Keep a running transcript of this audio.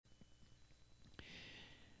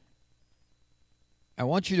I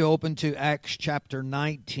want you to open to Acts chapter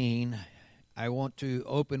 19. I want to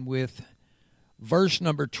open with verse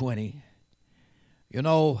number 20. You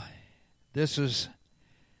know, this is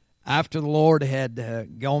after the Lord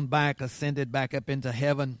had gone back, ascended back up into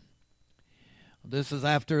heaven. This is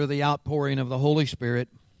after the outpouring of the Holy Spirit.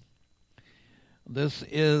 This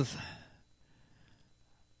is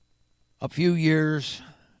a few years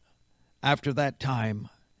after that time.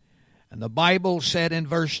 And the Bible said in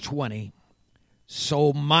verse 20,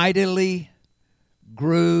 so mightily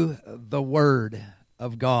grew the word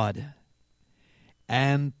of God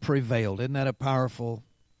and prevailed. Isn't that a powerful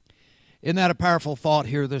thought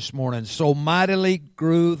here this morning? So mightily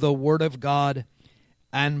grew the word of God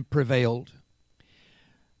and prevailed.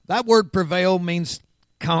 That word prevail means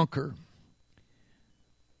conquer,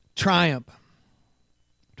 triumph,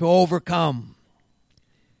 to overcome,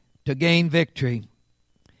 to gain victory.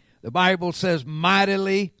 The Bible says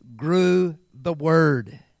mightily grew the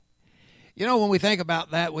word. You know, when we think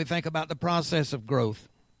about that, we think about the process of growth.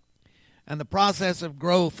 And the process of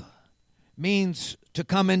growth means to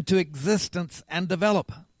come into existence and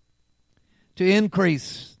develop, to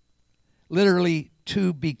increase, literally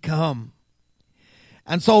to become.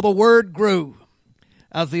 And so the word grew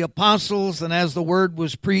as the apostles and as the word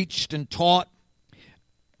was preached and taught.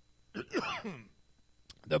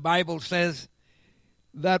 The Bible says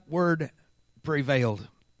that word prevailed.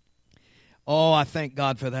 Oh, I thank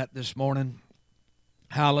God for that this morning.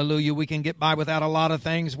 Hallelujah. We can get by without a lot of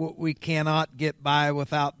things. We cannot get by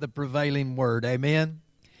without the prevailing word. Amen.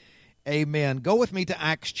 Amen. Go with me to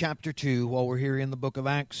Acts chapter 2 while we're here in the book of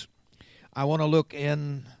Acts. I want to look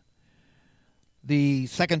in the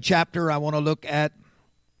second chapter. I want to look at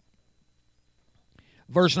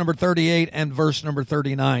verse number 38 and verse number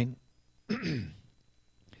 39.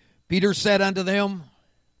 Peter said unto them,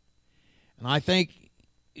 and I think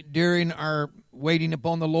during our waiting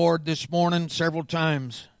upon the Lord this morning, several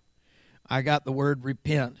times I got the word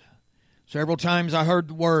repent. Several times I heard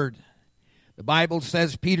the word. The Bible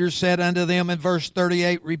says, Peter said unto them in verse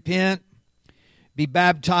 38, repent, be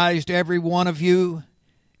baptized every one of you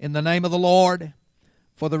in the name of the Lord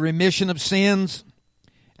for the remission of sins,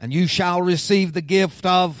 and you shall receive the gift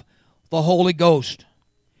of the Holy Ghost.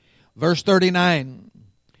 Verse 39,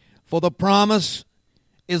 for the promise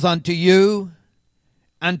is unto you,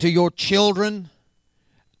 and to your children,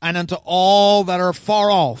 and unto all that are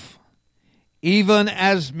far off, even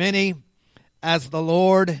as many as the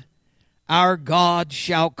Lord our God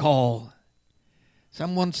shall call.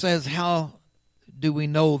 Someone says, how do we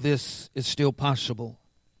know this is still possible?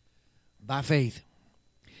 By faith.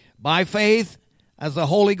 By faith, as the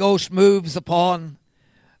Holy Ghost moves upon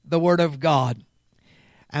the Word of God.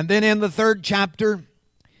 And then in the third chapter,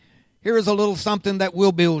 here is a little something that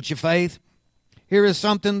will build your faith. Here is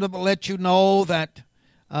something that will let you know that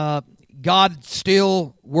God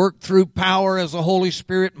still worked through power as the Holy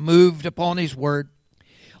Spirit moved upon His Word.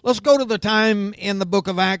 Let's go to the time in the book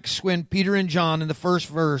of Acts when Peter and John, in the first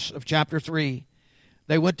verse of chapter 3,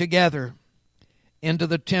 they went together into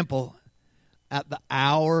the temple at the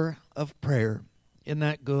hour of prayer. Isn't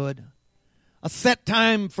that good? A set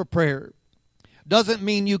time for prayer. Doesn't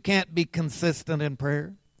mean you can't be consistent in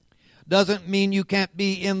prayer. Doesn't mean you can't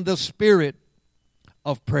be in the spirit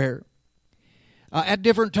of prayer at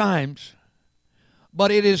different times. But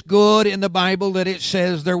it is good in the Bible that it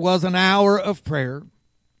says there was an hour of prayer,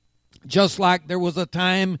 just like there was a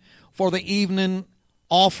time for the evening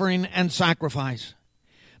offering and sacrifice.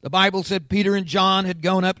 The Bible said Peter and John had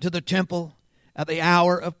gone up to the temple at the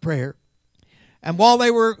hour of prayer. And while they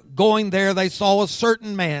were going there, they saw a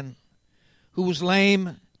certain man who was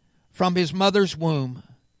lame from his mother's womb.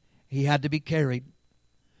 He had to be carried,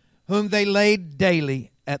 whom they laid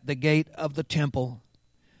daily at the gate of the temple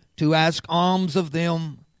to ask alms of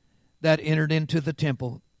them that entered into the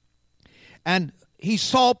temple. And he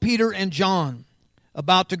saw Peter and John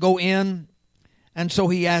about to go in, and so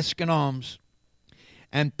he asked an alms.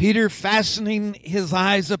 And Peter, fastening his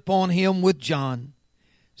eyes upon him with John,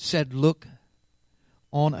 said, look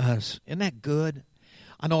on us. Isn't that good?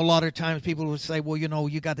 I know a lot of times people would say, well, you know,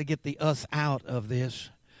 you got to get the us out of this.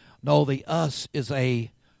 No, the us is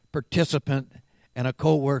a participant and a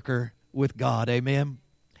co-worker with God. Amen.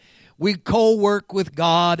 We co-work with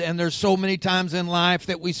God, and there's so many times in life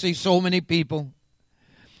that we see so many people.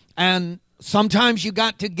 And sometimes you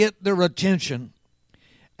got to get their attention.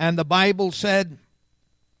 And the Bible said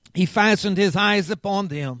he fastened his eyes upon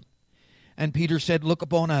them. And Peter said, look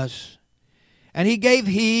upon us. And he gave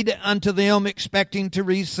heed unto them, expecting to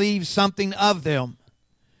receive something of them.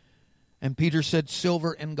 And Peter said,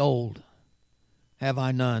 silver and gold have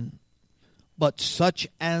I none, but such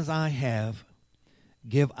as I have,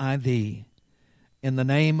 give I thee. In the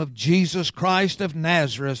name of Jesus Christ of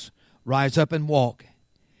Nazareth, rise up and walk.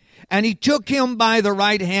 And he took him by the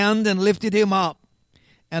right hand and lifted him up.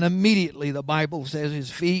 And immediately, the Bible says, his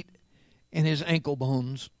feet and his ankle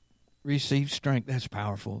bones received strength. That's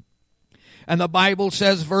powerful. And the Bible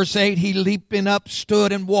says, verse 8, he leaping up,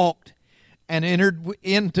 stood and walked, and entered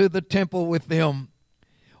into the temple with them,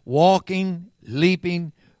 walking,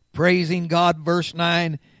 leaping, praising God. Verse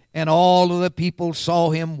 9, and all of the people saw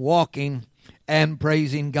him walking and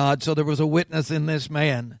praising God. So there was a witness in this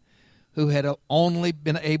man who had only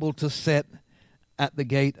been able to sit at the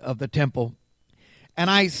gate of the temple. And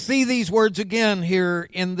I see these words again here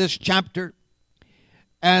in this chapter.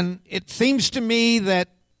 And it seems to me that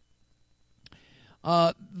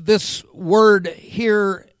this word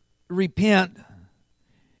here, repent,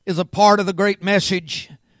 is a part of the great message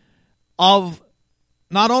of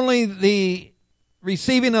not only the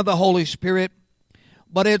receiving of the Holy Spirit,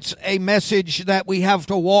 but it's a message that we have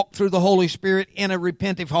to walk through the Holy Spirit in a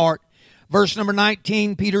repentive heart. Verse number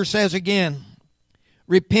 19, Peter says again,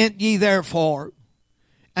 repent ye therefore,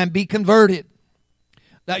 and be converted,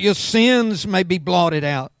 that your sins may be blotted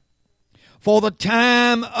out. For the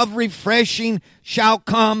time of refreshing shall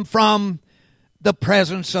come from the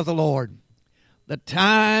presence of the Lord. The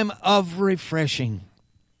time of refreshing.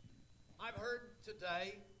 I've heard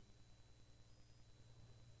today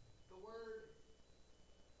the word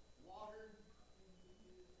water,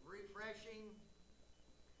 refreshing,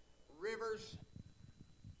 rivers,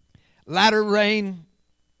 latter rain.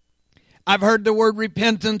 I've heard the word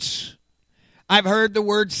repentance. I've heard the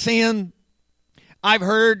word sin. I've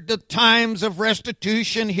heard the times of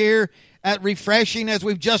restitution here at refreshing, as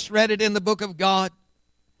we've just read it in the book of God.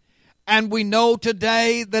 And we know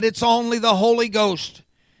today that it's only the Holy Ghost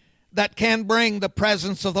that can bring the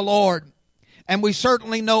presence of the Lord. And we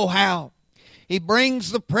certainly know how. He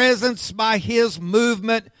brings the presence by his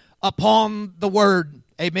movement upon the Word.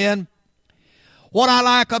 Amen. What I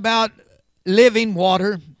like about living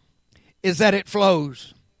water is that it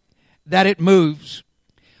flows, that it moves.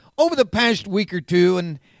 Over the past week or two,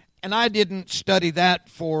 and I didn't study that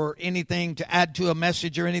for anything to add to a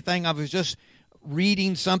message or anything. I was just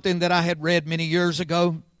reading something that I had read many years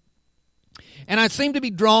ago. And I seemed to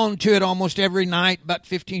be drawn to it almost every night. About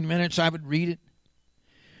 15 minutes I would read it.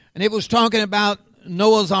 And it was talking about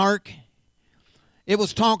Noah's Ark. It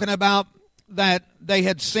was talking about that they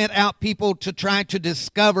had sent out people to try to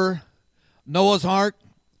discover Noah's Ark.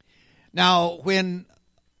 Now, when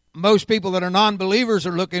most people that are non-believers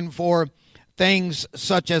are looking for things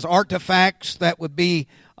such as artifacts that would be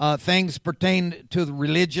things pertaining to the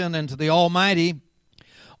religion and to the Almighty,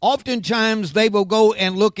 oftentimes they will go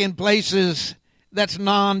and look in places that's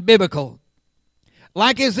non-biblical.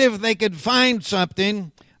 Like as if they could find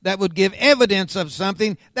something that would give evidence of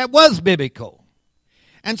something that was biblical.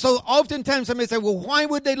 And so oftentimes somebody say, well, why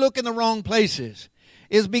would they look in the wrong places?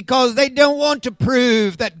 Is because they don't want to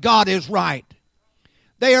prove that God is right.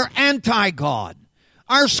 They are anti-God.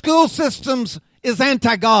 Our school systems is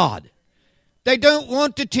anti-God. They don't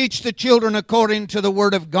want to teach the children according to the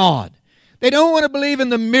Word of God. They don't want to believe in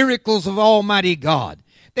the miracles of Almighty God.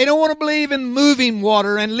 They don't want to believe in moving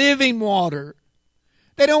water and living water.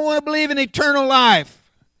 They don't want to believe in eternal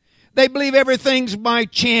life. They believe everything's by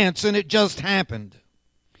chance and it just happened.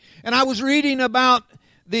 And I was reading about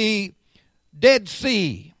the Dead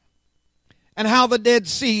Sea and how the Dead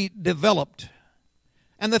Sea developed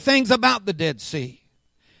and the things about the Dead Sea.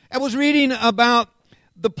 I was reading about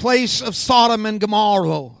the place of Sodom and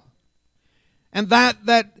Gomorrah, and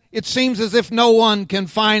that it seems as if no one can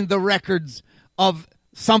find the records of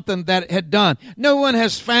something that it had done. No one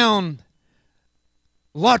has found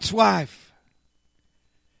Lot's wife.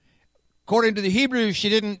 According to the Hebrews,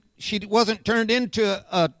 she wasn't turned into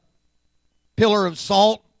a pillar of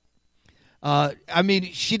salt.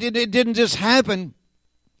 It didn't just happen.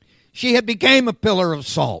 She had became a pillar of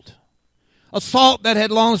salt. A salt that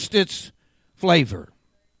had lost its flavor,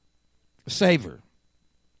 savor.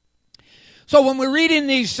 So when we're reading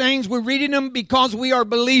these things, we're reading them because we are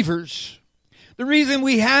believers. The reason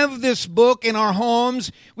we have this book in our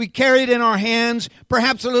homes, we carry it in our hands,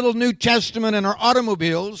 perhaps a little New Testament in our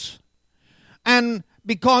automobiles, and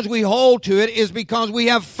because we hold to it is because we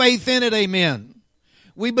have faith in it, amen.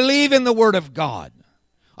 We believe in the Word of God.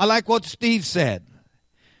 I like what Steve said.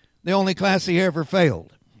 The only class he ever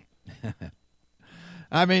failed.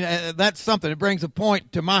 I mean, that's something. It brings a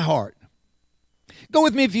point to my heart. Go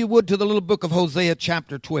with me, if you would, to the little book of Hosea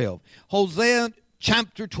chapter 12. Hosea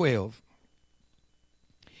chapter 12.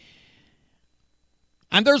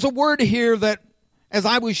 And there's a word here that, as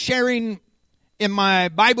I was sharing in my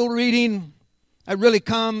Bible reading, that really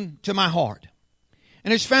come to my heart.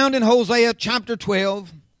 And it's found in Hosea chapter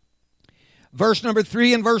 12, verse number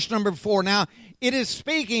 3 and verse number 4. Now, it is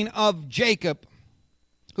speaking of Jacob,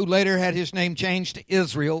 who later had his name changed to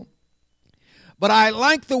Israel. But I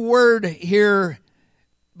like the word here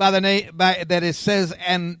that it says,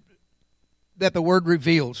 and that the word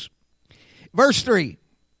reveals. Verse 3.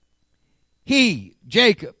 He,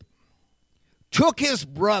 Jacob, took his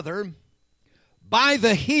brother by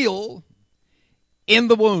the heel in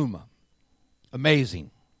the womb. Amazing.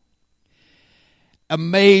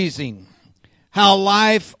 Amazing how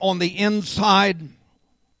life on the inside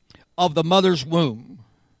of the mother's womb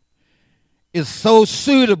is so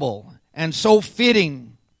suitable and so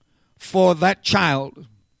fitting for that child.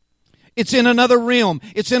 It's in another realm.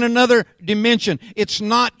 It's in another dimension. It's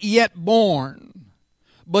not yet born,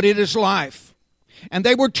 but it is life. And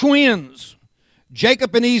they were twins.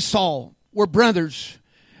 Jacob and Esau were brothers.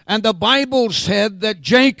 And the Bible said that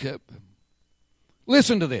Jacob,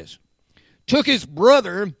 listen to this, took his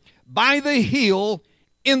brother by the heel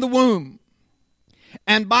in the womb.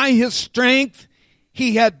 And by his strength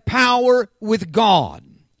he had power with God.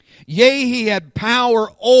 Yea, he had power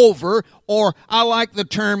over, or I like the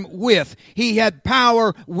term with. He had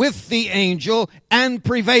power with the angel and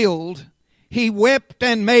prevailed. He wept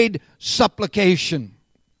and made supplication.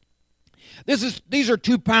 These are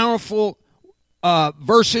two powerful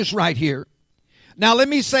verses right here. Now let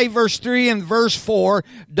me say verse 3 and verse 4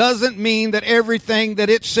 doesn't mean that everything that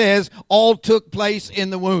it says all took place in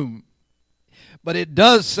the womb. But it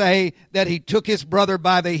does say that he took his brother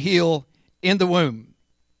by the heel in the womb.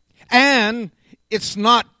 And it's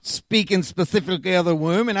not speaking specifically of the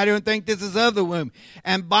womb, and I don't think this is of the womb.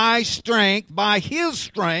 And by strength, by his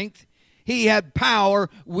strength, he had power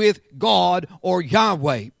with God or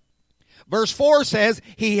Yahweh. Verse 4 says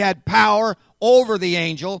he had power over the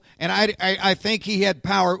angel, and I think he had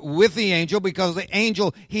power with the angel because the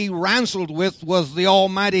angel he wrestled with was the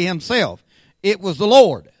Almighty himself. It was the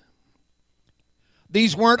Lord.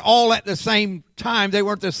 These weren't all at the same time. They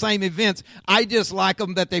weren't the same events. I just like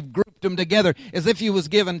them that they've grouped them together as if he was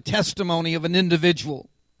given testimony of an individual.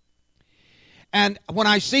 And when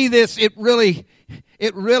I see this, it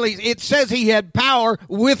says he had power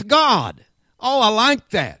with God. Oh, I like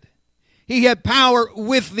that. He had power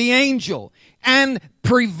with the angel and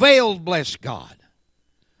prevailed, bless God.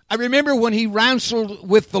 I remember when he wrestled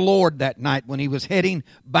with the Lord that night when he was heading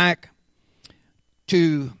back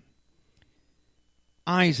to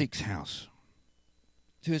Isaac's house,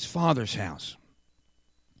 to his father's house.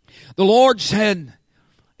 The Lord said,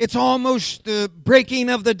 it's almost the breaking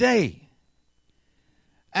of the day.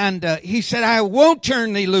 And he said, I won't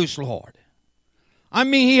turn thee loose, Lord. I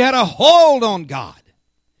mean, he had a hold on God.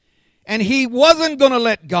 And he wasn't going to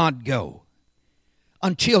let God go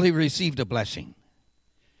until he received a blessing.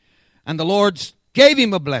 And the Lord gave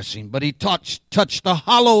him a blessing, but he touched the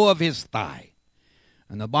hollow of his thigh.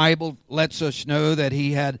 And the Bible lets us know that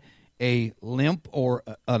he had a limp or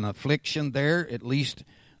an affliction there, at least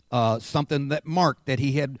something that marked that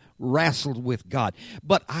he had wrestled with God.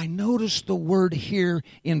 But I noticed the word here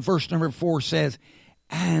in verse number 4 says,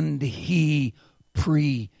 and he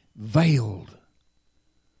prevailed.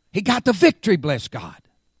 He got the victory, bless God.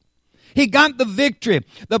 He got the victory.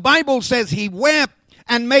 The Bible says he wept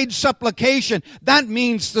and made supplication. That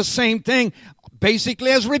means the same thing,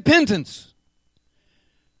 basically, as repentance.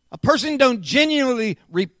 A person don't genuinely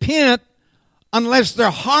repent unless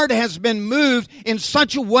their heart has been moved in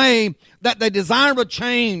such a way that they desire a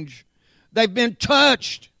change. They've been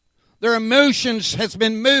touched. Their emotions has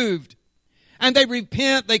been moved. And they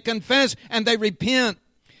repent, they confess, and they repent.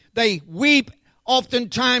 They weep,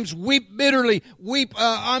 oftentimes weep bitterly.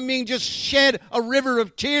 Just shed a river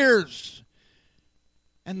of tears.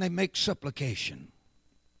 And they make supplication.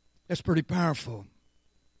 That's pretty powerful.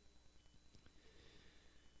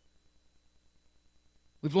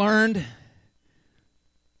 We've learned,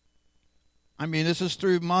 this is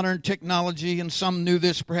through modern technology, and some knew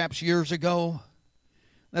this perhaps years ago,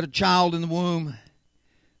 that a child in the womb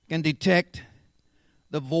can detect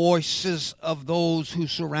the voices of those who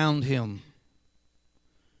surround him.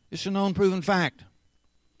 It's a known, proven fact.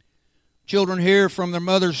 Children hear from their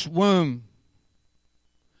mother's womb.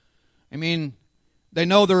 They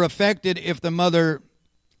know they're affected if the mother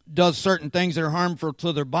does certain things that are harmful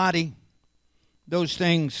to their body. Those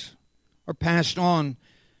things are passed on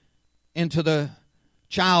into the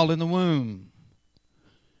child in the womb.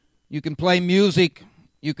 You can play music.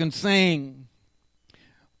 You can sing.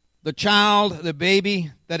 The child, the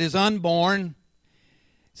baby that is unborn,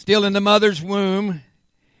 still in the mother's womb,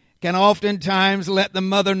 can oftentimes let the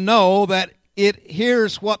mother know that it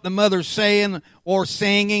hears what the mother's saying or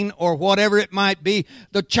singing or whatever it might be,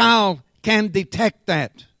 the child can detect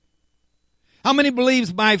that. How many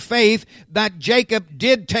believes by faith that Jacob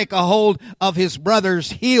did take a hold of his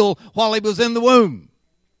brother's heel while he was in the womb?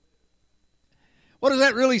 What does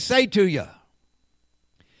that really say to you?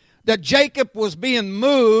 That Jacob was being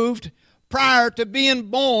moved prior to being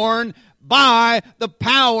born by the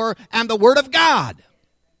power and the Word of God.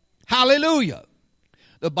 Hallelujah.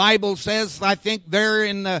 The Bible says, I think there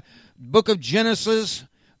in the book of Genesis,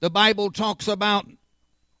 the Bible talks about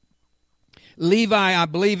Levi, I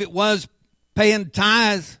believe it was, paying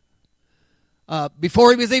tithes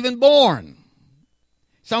before he was even born.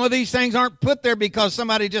 Some of these things aren't put there because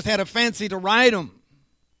somebody just had a fancy to write them.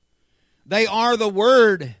 They are the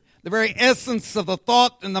Word, the very essence of the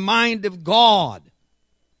thought and the mind of God.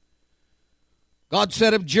 God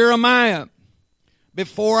said of Jeremiah,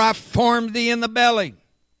 before I formed thee in the belly,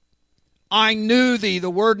 I knew thee. The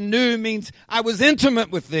word knew means I was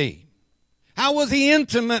intimate with thee. How was he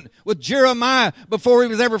intimate with Jeremiah before he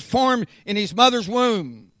was ever formed in his mother's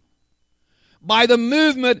womb? By the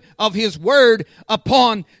movement of his word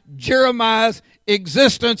upon Jeremiah's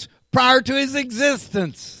existence prior to his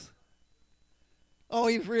existence. Oh,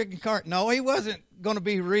 he's reincarnated. No, he wasn't going to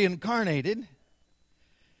be reincarnated.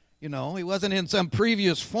 You know, he wasn't in some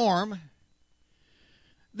previous form.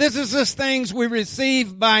 This is just things we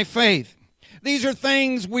receive by faith. These are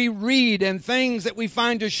things we read and things that we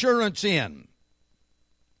find assurance in.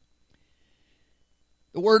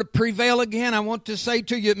 The word prevail again, I want to say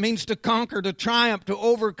to you, it means to conquer, to triumph, to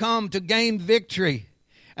overcome, to gain victory.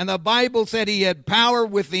 And the Bible said he had power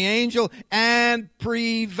with the angel and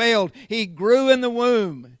prevailed. He grew in the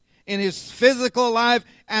womb in his physical life,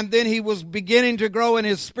 and then he was beginning to grow in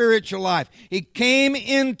his spiritual life. He came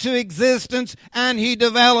into existence and he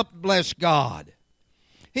developed, bless God.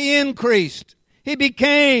 He increased. He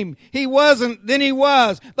became. He wasn't, then he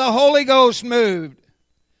was. The Holy Ghost moved.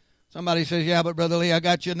 Somebody says, yeah, but Brother Lee, I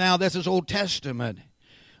got you now. This is Old Testament.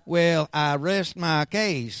 Well, I rest my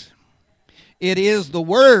case. It is the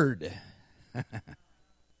Word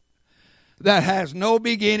that has no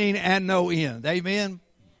beginning and no end. Amen?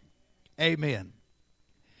 Amen.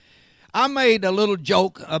 I made a little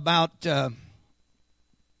joke about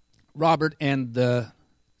Robert and the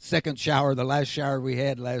second shower, the last shower we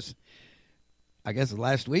had last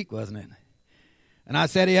week, wasn't it? And I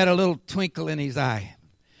said he had a little twinkle in his eye.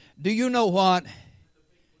 Do you know what?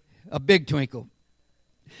 A big twinkle.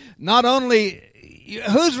 Not only,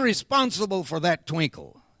 who's responsible for that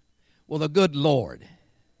twinkle? Well, the good Lord.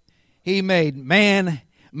 He made man,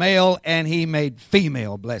 male, and he made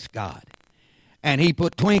female, bless God. And he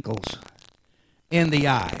put twinkles in the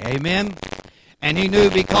eye. Amen? And he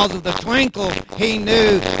knew because of the twinkle, he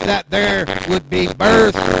knew that there would be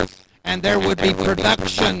birth, and there would be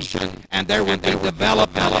production, and there would be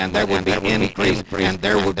development, and there would be increase, and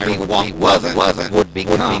there would be what wasn't would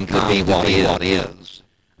become to be what is.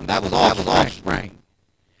 And that was offspring.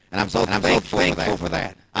 And I'm so thankful for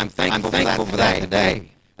that. I'm thankful for that today.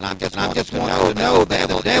 And I just want to know that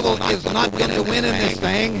the devil is not going to win in this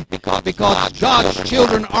thing because God's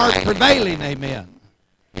children are prevailing. Amen.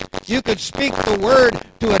 You could speak the word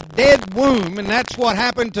to a dead womb, and that's what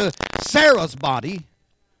happened to Sarah's body.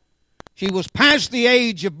 She was past the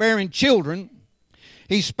age of bearing children.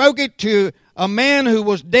 He spoke it to a man who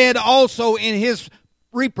was dead also in his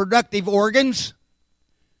reproductive organs.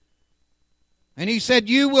 And he said,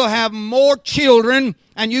 you will have more children,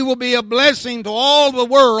 and you will be a blessing to all the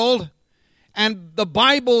world. And the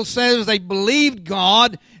Bible says they believed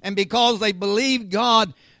God, and because they believed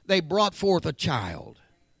God, they brought forth a child.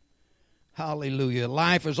 Hallelujah.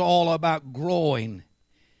 Life is all about growing.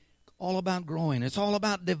 All about growing. It's all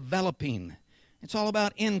about developing. It's all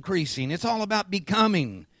about increasing. It's all about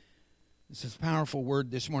becoming. This is a powerful word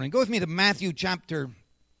this morning. Go with me to Matthew chapter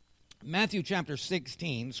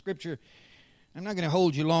 16. Scripture, I'm not going to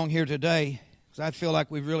hold you long here today because I feel like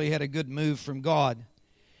we've really had a good move from God.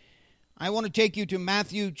 I want to take you to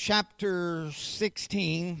Matthew chapter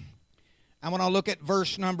 16. I want to look at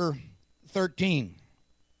verse number 13.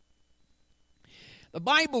 The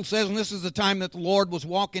Bible says, and this is the time that the Lord was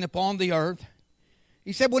walking upon the earth,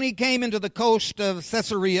 he said when he came into the coast of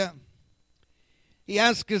Caesarea, he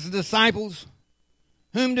asked his disciples,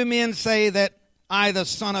 whom do men say that I, the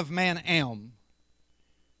Son of Man, am?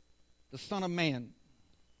 The Son of Man.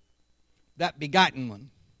 That begotten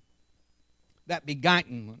one. That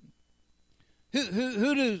begotten one.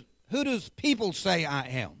 Who does people say I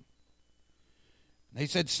am? They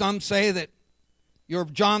said some say that you're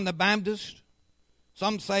John the Baptist.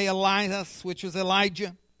 Some say Elias, which is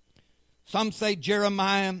Elijah. Some say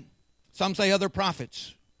Jeremiah. Some say other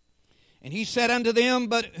prophets. And he said unto them,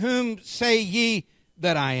 But whom say ye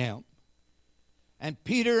that I am? And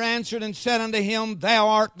Peter answered and said unto him, Thou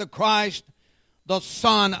art the Christ, the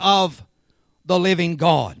Son of the living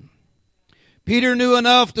God. Peter knew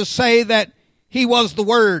enough to say that he was the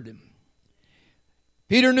Word.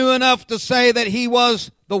 Peter knew enough to say that he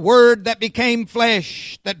was the Word that became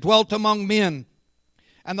flesh, that dwelt among men.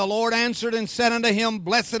 And the Lord answered and said unto him,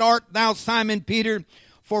 Blessed art thou, Simon Peter,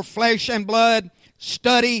 for flesh and blood,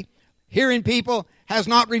 study, hearing people, has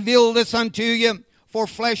not revealed this unto you, for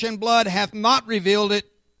flesh and blood hath not revealed it.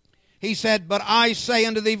 He said, But I say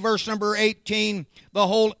unto thee, verse number 18,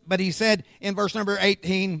 but he said in verse number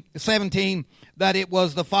 17, that it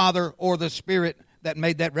was the Father or the Spirit that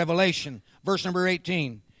made that revelation. Verse number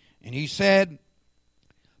 18, and he said,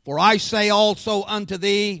 For I say also unto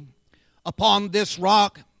thee, upon this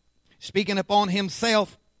rock, speaking upon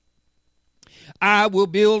himself, I will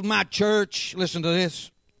build my church, listen to this,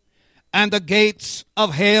 and the gates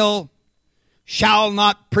of hell shall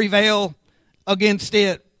not prevail against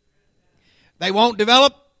it. They won't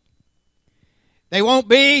develop. They won't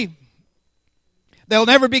be. They'll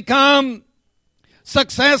never become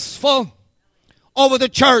successful over the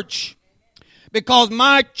church, because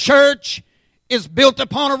my church is built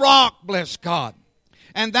upon a rock, bless God.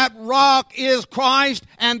 And that rock is Christ,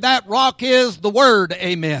 and that rock is the Word.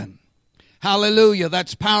 Amen. Hallelujah.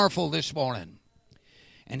 That's powerful this morning.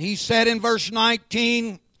 And he said in verse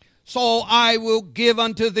 19, So I will give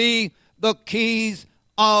unto thee the keys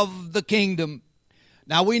of the kingdom.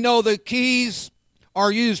 Now we know the keys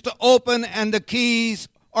are used to open and the keys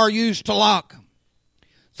are used to lock.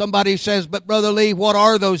 Somebody says, But Brother Lee, what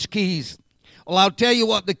are those keys? Well, I'll tell you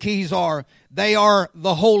what the keys are. They are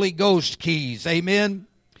the Holy Ghost keys. Amen.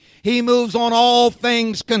 He moves on all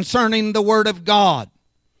things concerning the Word of God.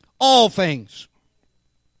 All things.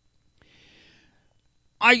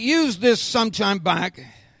 I used this sometime back.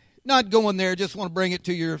 Not going there, just want to bring it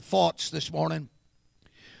to your thoughts this morning.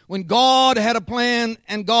 When God had a plan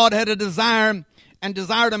and God had a desire and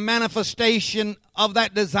desired a manifestation of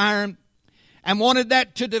that desire and wanted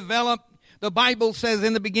that to develop, the Bible says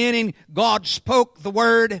in the beginning, God spoke the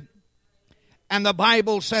Word, and the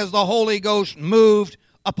Bible says the Holy Ghost moved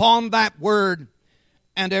upon that Word,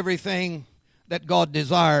 and everything that God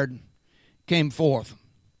desired came forth.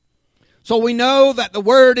 So we know that the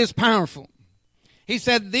Word is powerful. He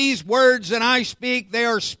said, These words that I speak, they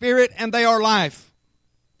are spirit and they are life.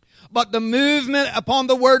 But the movement upon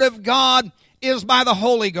the Word of God is by the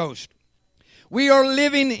Holy Ghost. We are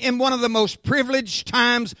living in one of the most privileged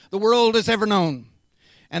times the world has ever known.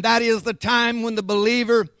 And that is the time when the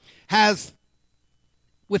believer has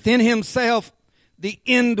within himself the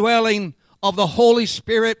indwelling of the Holy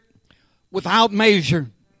Spirit without measure.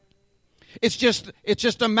 It's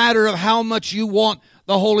just a matter of how much you want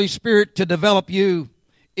the Holy Spirit to develop you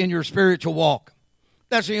in your spiritual walk.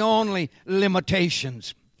 That's the only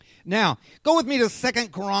limitations. Now, go with me to 2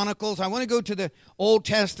 Chronicles. I want to go to the Old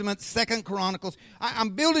Testament, 2 Chronicles.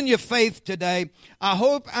 I'm building your faith today. I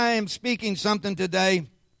hope I am speaking something today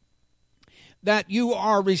that you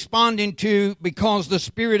are responding to, because the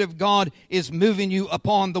Spirit of God is moving you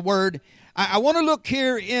upon the Word. I want to look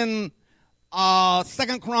here in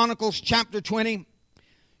 2 Chronicles chapter 20.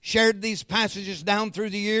 Shared these passages down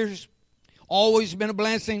through the years. Always been a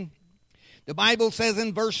blessing. The Bible says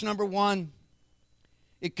in verse number 1,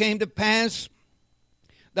 It came to pass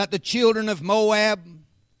that the children of Moab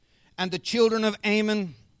and the children of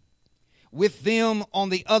Ammon, with them on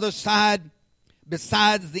the other side,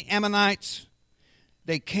 besides the Ammonites,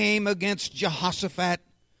 they came against Jehoshaphat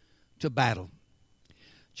to battle.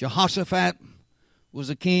 Jehoshaphat was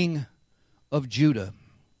a king of Judah.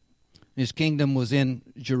 His kingdom was in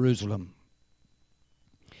Jerusalem.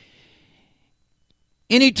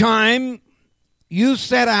 Anytime you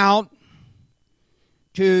set out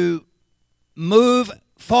to move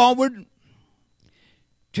forward,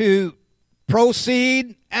 to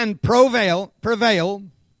proceed and prevail,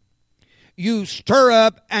 you stir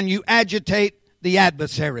up and you agitate the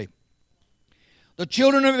adversary. The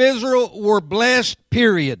children of Israel were blessed,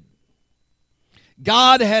 period.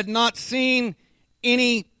 God had not seen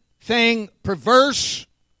anything perverse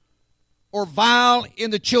or vile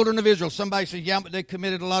in the children of Israel. Somebody said, yeah, but they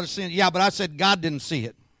committed a lot of sin. Yeah, but I said God didn't see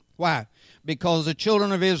it. Why? Because the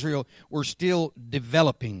children of Israel were still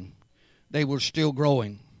developing. They were still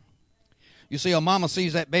growing. You see, a mama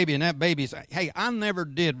sees that baby, and that baby's, hey, I never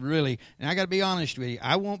did really, and I got to be honest with you,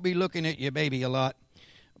 I won't be looking at your baby a lot,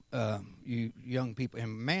 you young people.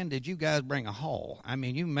 And man, did you guys bring a haul. I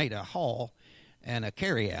mean, you made a haul and a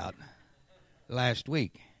carry-out last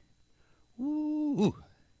week. Ooh.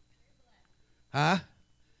 Huh?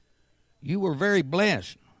 You were very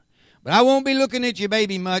blessed. But I won't be looking at your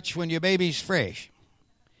baby much when your baby's fresh.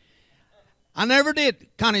 I never did.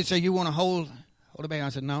 Connie said, you want to hold a baby? I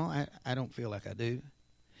said, no, I don't feel like I do.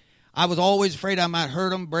 I was always afraid I might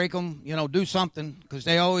hurt them, break them, do something. Because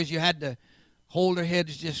you had to hold their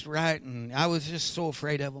heads just right. And I was just so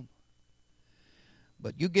afraid of them.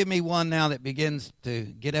 But you give me one now that begins to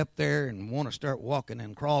get up there and want to start walking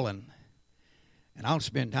and crawling, and I'll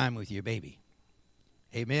spend time with your baby.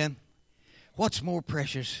 Amen. What's more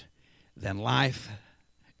precious than life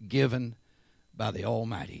given by the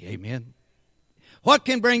Almighty? Amen. What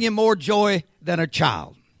can bring you more joy than a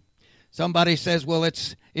child? Somebody says, well,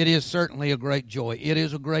 it is certainly a great joy. It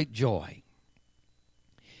is a great joy.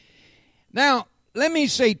 Now, let me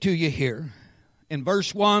say to you here, in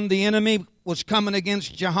verse 1, the enemy was coming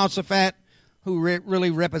against Jehoshaphat, who really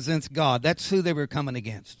represents God. That's who they were coming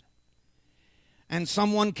against. And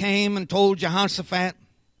someone came and told Jehoshaphat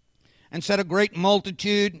and said, a great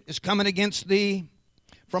multitude is coming against thee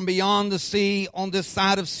from beyond the sea on this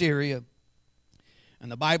side of Syria.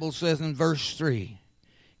 And the Bible says in verse 3,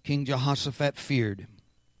 King Jehoshaphat feared.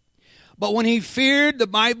 But when he feared, the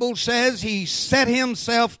Bible says he set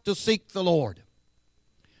himself to seek the Lord.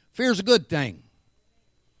 Fear is a good thing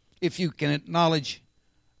if you can acknowledge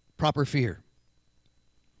proper fear.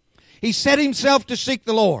 He set himself to seek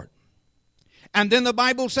the Lord. And then the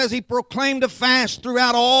Bible says he proclaimed a fast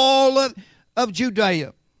throughout all of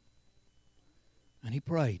Judea. And he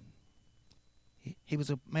prayed. He was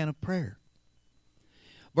a man of prayer.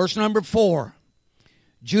 Verse number 4.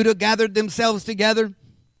 Judah gathered themselves together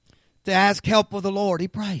to ask help of the Lord. He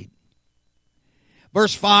prayed.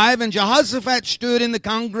 Verse 5. And Jehoshaphat stood in the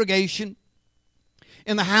congregation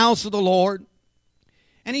in the house of the Lord.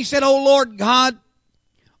 And he said, O Lord God,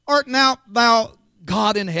 art not thou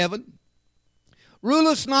God in heaven?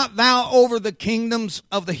 Rulest not thou over the kingdoms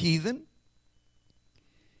of the heathen?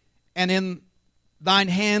 And in thine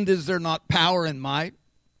hand is there not power and might,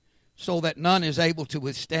 so that none is able to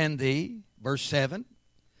withstand thee? Verse 7.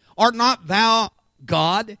 Art not thou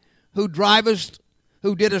God who didst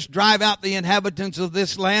drive out the inhabitants of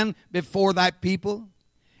this land before thy people,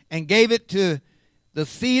 and gave it to the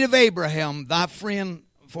seed of Abraham, thy friend,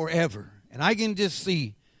 forever? And I can just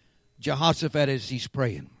see Jehoshaphat as he's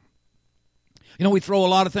praying. We throw a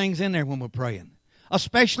lot of things in there when we're praying,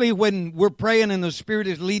 especially when we're praying and the Spirit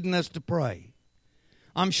is leading us to pray.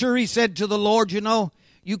 I'm sure he said to the Lord,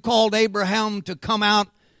 you called Abraham to come out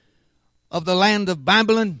of the land of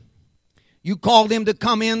Babylon. You called him to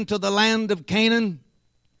come into the land of Canaan.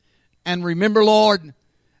 And remember, Lord,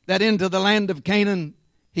 that into the land of Canaan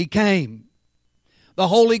he came. The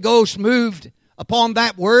Holy Ghost moved upon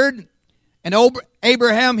that word, and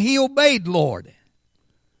Abraham, he obeyed, Lord.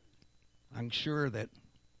 I'm sure that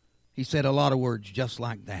he said a lot of words just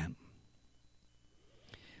like that.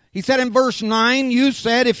 He said in verse 9, you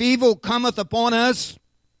said, if evil cometh upon us,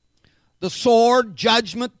 the sword,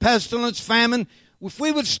 judgment, pestilence, famine, if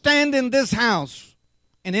we would stand in this house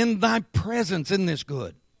and in thy presence, in this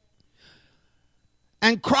good,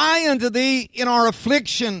 and cry unto thee in our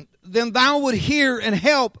affliction, then thou would hear and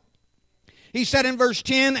help. He said in verse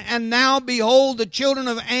 10, and now behold, the children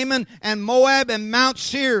of Ammon and Moab and Mount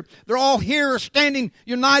Seir, they're all here standing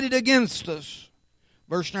united against us.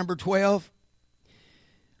 Verse number 12,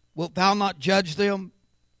 wilt thou not judge them?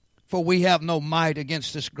 For we have no might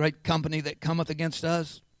against this great company that cometh against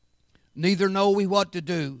us. Neither know we what to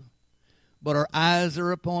do, but our eyes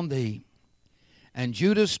are upon thee. And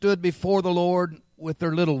Judah stood before the Lord with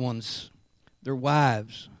their little ones, their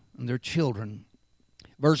wives, and their children.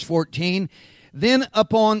 Verse 14, then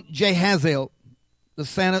upon Jehaziel, the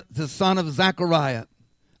son of Zechariah,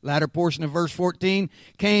 latter portion of verse 14,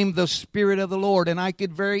 came the Spirit of the Lord. And I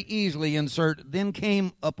could very easily insert, then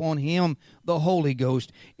came upon him the Holy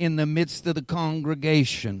Ghost in the midst of the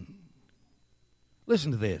congregation.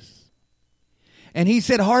 Listen to this. And he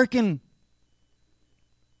said, hearken,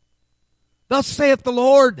 thus saith the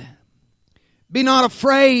Lord, be not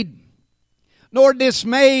afraid, nor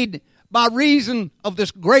dismayed by reason of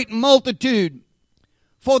this great multitude.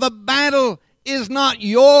 For the battle is not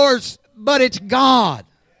yours, but it's God.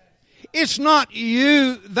 It's not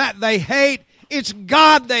you that they hate. It's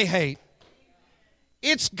God they hate.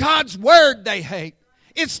 It's God's word they hate.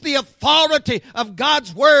 It's the authority of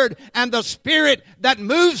God's word and the Spirit that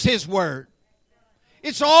moves his word.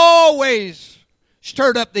 It's always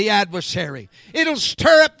stirred up the adversary. It'll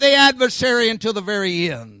stir up the adversary until the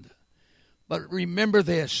very end. But remember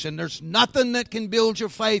this, and there's nothing that can build your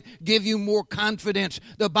faith, give you more confidence.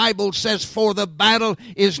 The Bible says, for the battle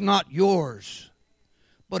is not yours,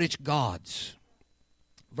 but it's God's.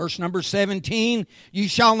 Verse number 17, you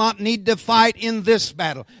shall not need to fight in this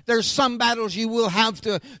battle. There's some battles you will have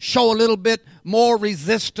to show a little bit more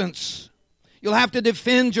resistance. You'll have to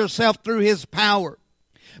defend yourself through His power.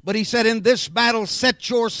 But He said, in this battle, set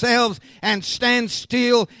yourselves and stand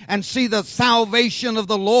still and see the salvation of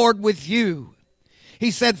the Lord with you.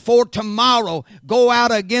 He said, for tomorrow, go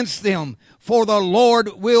out against them, for the Lord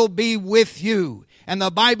will be with you. And the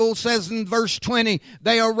Bible says in verse 20,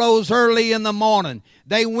 they arose early in the morning.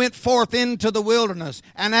 They went forth into the wilderness.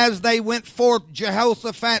 And as they went forth,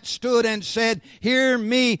 Jehoshaphat stood and said, hear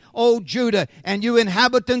me, O Judah, and you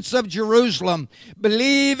inhabitants of Jerusalem.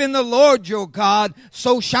 Believe in the Lord your God,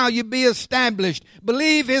 so shall you be established.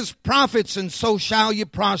 Believe His prophets, and so shall you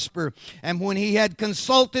prosper. And when he had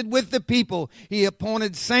consulted with the people, he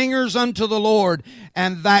appointed singers unto the Lord,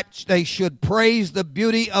 and that they should praise the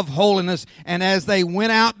beauty of holiness. And as they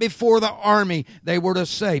went out before the army, they were to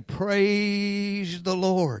say, praise the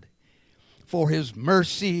Lord, for His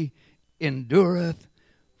mercy endureth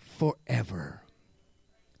forever.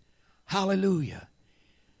 Hallelujah.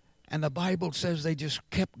 And the Bible says they just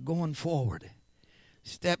kept going forward,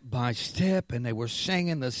 step by step, and they were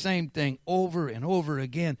singing the same thing over and over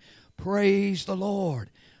again. Praise the Lord,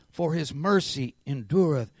 for His mercy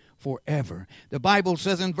endureth forever. The Bible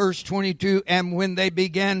says in verse 22, and when they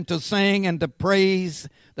began to sing and to praise,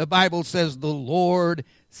 the Bible says the Lord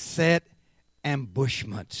set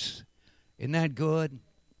ambushments. Isn't that good?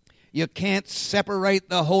 You can't separate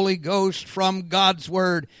the Holy Ghost from God's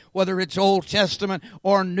Word, whether it's Old Testament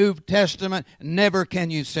or New Testament. Never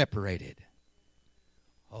can you separate it.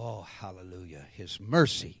 Oh, hallelujah. His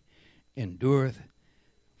mercy endureth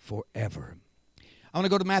forever. I want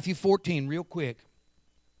to go to Matthew 14 real quick.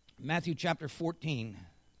 Matthew chapter 14.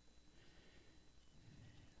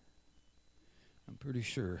 I'm pretty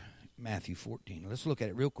sure Matthew 14. Let's look at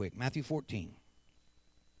it real quick. Matthew 14.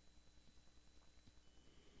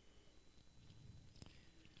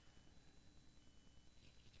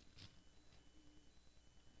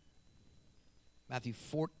 Matthew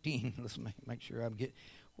 14. Let's make sure I'm getting.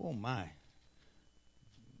 Oh, my.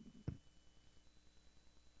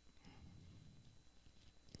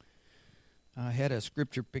 I had a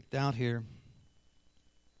scripture picked out here.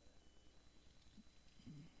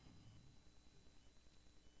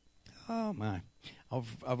 Oh, my.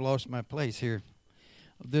 I've lost my place here.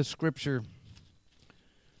 This scripture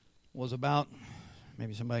was about,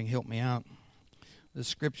 maybe somebody can help me out. This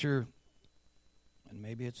scripture, and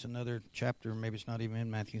maybe it's another chapter, maybe it's not even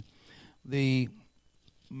in Matthew. The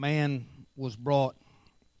man was brought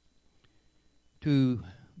to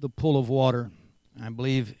the pool of water, I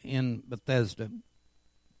believe in Bethesda.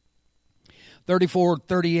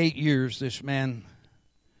 38 years this man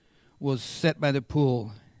was set by the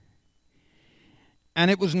pool. And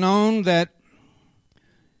it was known that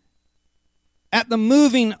at the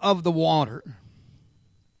moving of the water,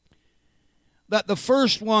 that the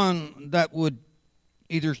first one that would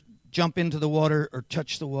either jump into the water or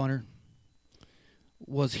touch the water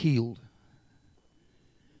was healed.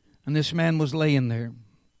 And this man was laying there.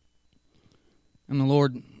 And the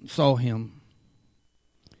Lord saw him.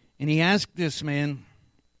 And He asked this man,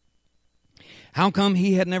 how come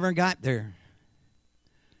he had never got there?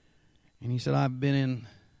 And he said, I've been in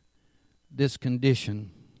this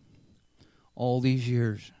condition all these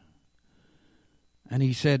years. And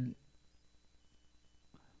he said,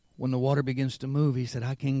 when the water begins to move, he said,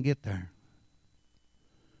 I can't get there.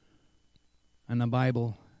 And the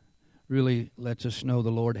Bible really lets us know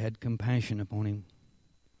the Lord had compassion upon him.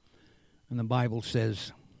 And the Bible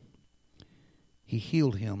says He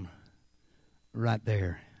healed him right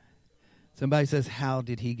there. Somebody says, how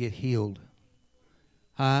did he get healed?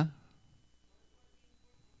 Huh?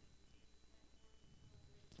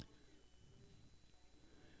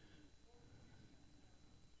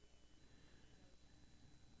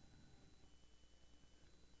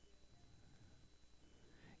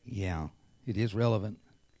 Yeah, it is relevant.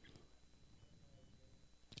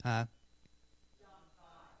 Huh?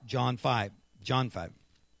 John 5. John 5.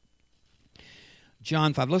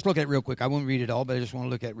 John 5. Let's look at it real quick. I won't read it all, but I just want to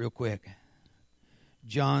look at it real quick.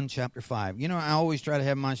 John chapter 5. You know, I always try to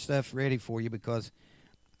have my stuff ready for you because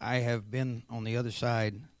I have been on the other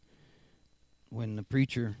side when the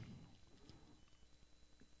preacher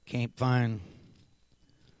can't find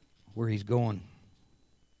where he's going.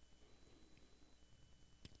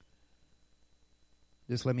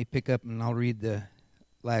 Just let me pick up and I'll read the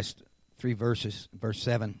last 3 verses. Verse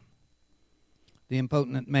 7. The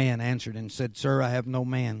impotent man answered and said, Sir, I have no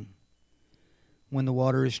man when the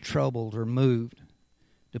water is troubled or moved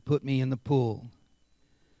to put me in the pool.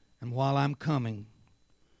 And while I'm coming,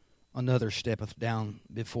 another steppeth down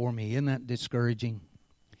before me. Isn't that discouraging?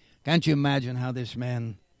 Can't you imagine how this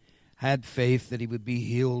man had faith that he would be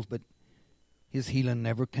healed, but his healing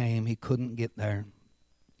never came. He couldn't get there.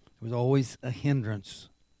 There was always a hindrance.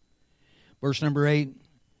 Verse number 8,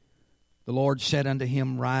 the Lord said unto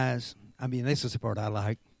him, Rise. I mean, this is the part I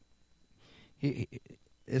like.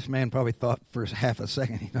 This man probably thought for half a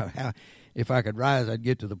second, how if I could rise, I'd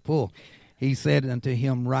get to the pool. He said unto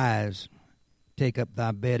him, Rise, take up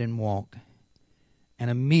thy bed and walk. And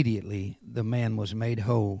immediately the man was made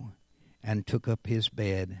whole and took up his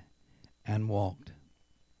bed and walked.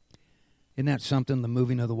 Isn't that something, the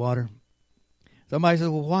moving of the water? Somebody says,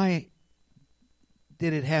 well, why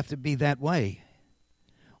did it have to be that way?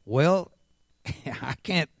 Well, I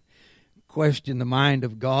can't question the mind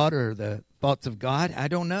of God or the thoughts of God. I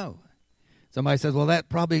don't know. Somebody says, well, that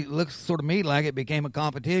probably looks sort of me like it became a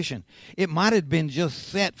competition. It might have been just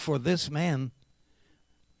set for this man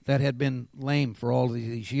that had been lame for all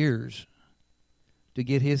these years to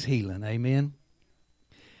get his healing. Amen?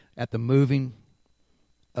 At the moving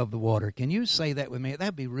of the water. Can you say that with me?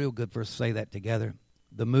 That'd be real good for us to say that together.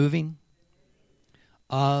 The moving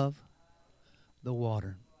of the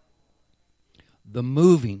water. The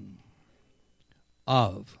moving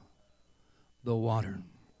of the water.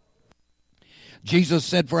 Jesus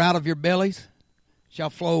said, for out of your bellies shall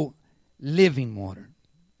flow living water.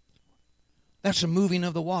 That's the moving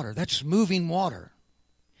of the water. That's moving water.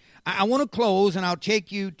 I want to close, and I'll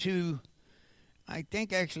take you to, I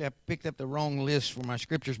think actually I picked up the wrong list for my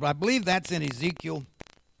scriptures, but I believe that's in Ezekiel,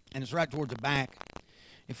 and it's right towards the back.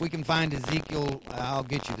 If we can find Ezekiel, I'll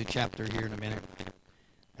get you the chapter here in a minute.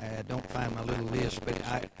 Don't find my little list, but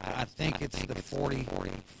I think it's the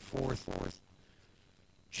 44th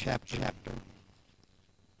chapter.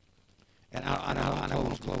 And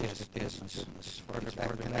I'll close with this. It's further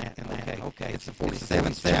back than that. Okay. It's the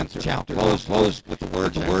 47th chapter. Close with the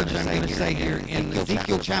words I'm going to say here in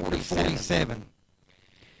Ezekiel chapter 47.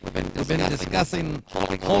 We've been discussing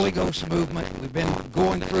Holy Ghost movement. We've been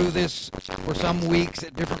going through this for some weeks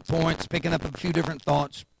at different points, picking up a few different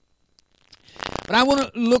thoughts. But I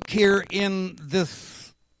want to look here in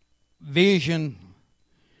this vision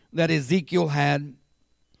that Ezekiel had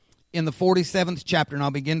in the 47th chapter, and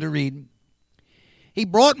I'll begin to read. He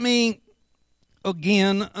brought me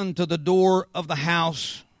again unto the door of the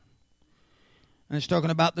house, and it's talking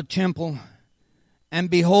about the temple, and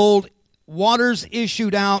behold, waters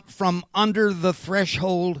issued out from under the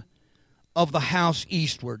threshold of the house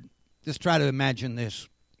eastward. Just try to imagine this.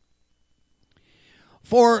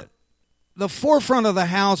 For the forefront of the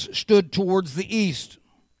house stood towards the east,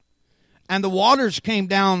 and the waters came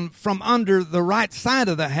down from under the right side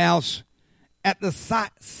of the house at the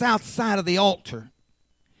south side of the altar.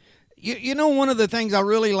 You know, one of the things I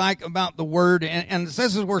really like about the Word, and this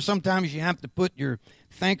is where sometimes you have to put your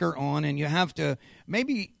thinker on, and you have to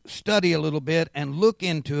maybe study a little bit and look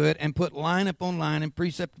into it and put line upon line and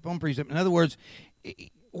precept upon precept. In other words,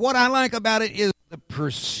 what I like about it is the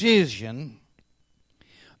precision,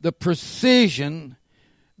 the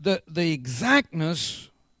exactness,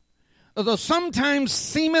 although sometimes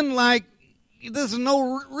seeming like there's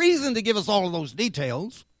no reason to give us all of those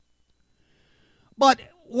details. But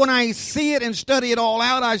when I see it and study it all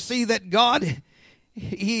out, I see that God,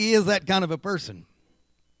 He is that kind of a person.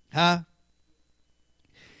 The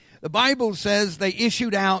Bible says they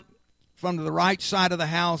issued out from the right side of the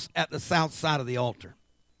house at the south side of the altar.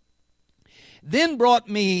 Then brought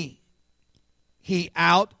me He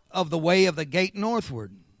out of the way of the gate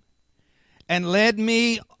northward, and led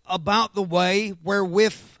me about the way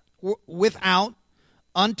wherewith without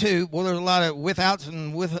unto, well, there's a lot of withouts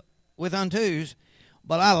and with untos,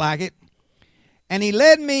 but I like it. And He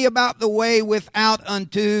led me about the way without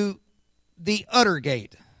unto the utter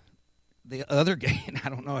gate. The other gate, I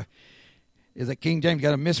don't know, is that King James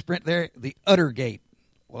got a misprint there? The utter gate.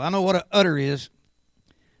 Well, I know what an utter is.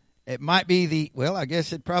 It might be I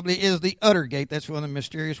guess it probably is the utter gate. That's one of the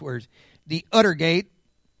mysterious words. The utter gate,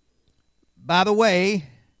 by the way,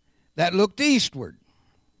 that looked eastward.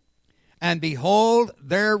 And behold,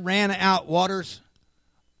 there ran out waters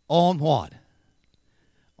on what?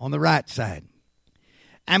 On the right side.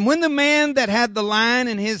 And when the man that had the line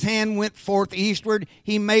in his hand went forth eastward,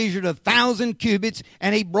 he measured 1,000 cubits,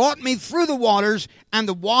 and he brought me through the waters, and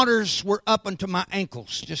the waters were up unto my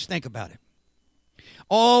ankles. Just think about it.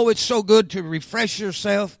 Oh, it's so good to refresh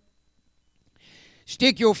yourself.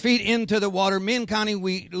 Stick your feet into the water. Me and Connie,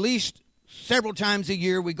 we at least several times a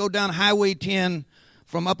year, we go down Highway 10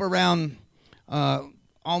 from up around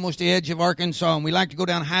almost the edge of Arkansas, and we like to go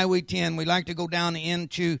down Highway 10. We like to go down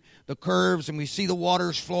into the curves, and we see the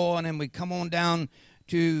waters flowing, and we come on down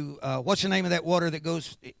to, what's the name of that water that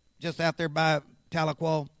goes just out there by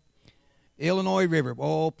Tahlequah? Illinois River.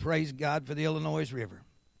 Oh, praise God for the Illinois River.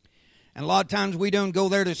 And a lot of times we don't go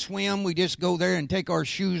there to swim. We just go there and take our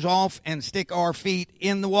shoes off and stick our feet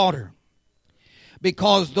in the water.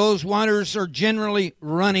 Because those waters are generally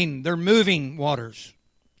running. They're moving waters.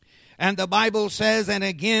 And the Bible says, and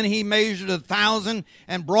again he measured 1,000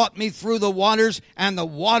 and brought me through the waters. And the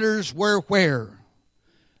waters were where?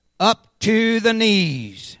 Up to the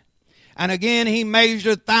knees. And again he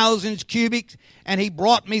measured 1,000 cubits. And he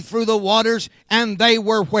brought me through the waters. And they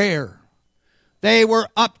were where? They were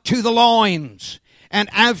up to the loins. And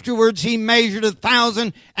afterwards he measured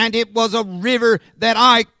 1,000, and it was a river that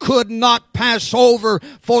I could not pass over,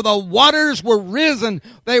 for the waters were risen.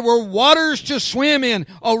 They were waters to swim in,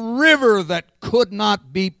 a river that could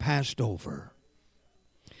not be passed over.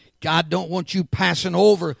 God don't want you passing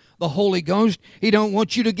over the Holy Ghost. He don't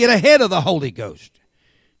want you to get ahead of the Holy Ghost.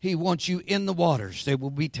 He wants you in the waters. There will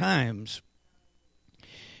be times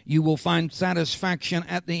you will find satisfaction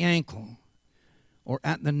at the ankle, or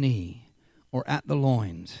at the knee, or at the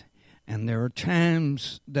loins. And there are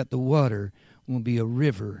times that the water will be a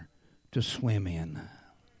river to swim in.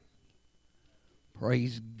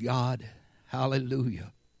 Praise God.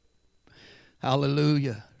 Hallelujah.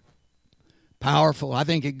 Hallelujah. Powerful. I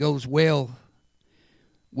think it goes well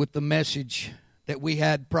with the message that we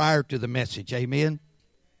had prior to the message. Amen.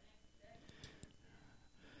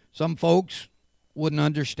 Some folks wouldn't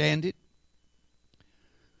understand it.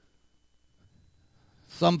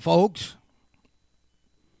 Some folks,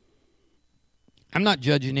 I'm not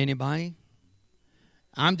judging anybody.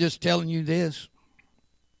 I'm just telling you this,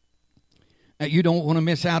 that you don't want to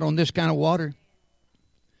miss out on this kind of water.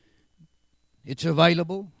 It's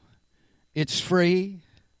available. It's free.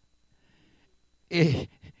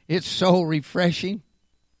 It's so refreshing.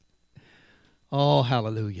 Oh,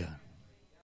 hallelujah.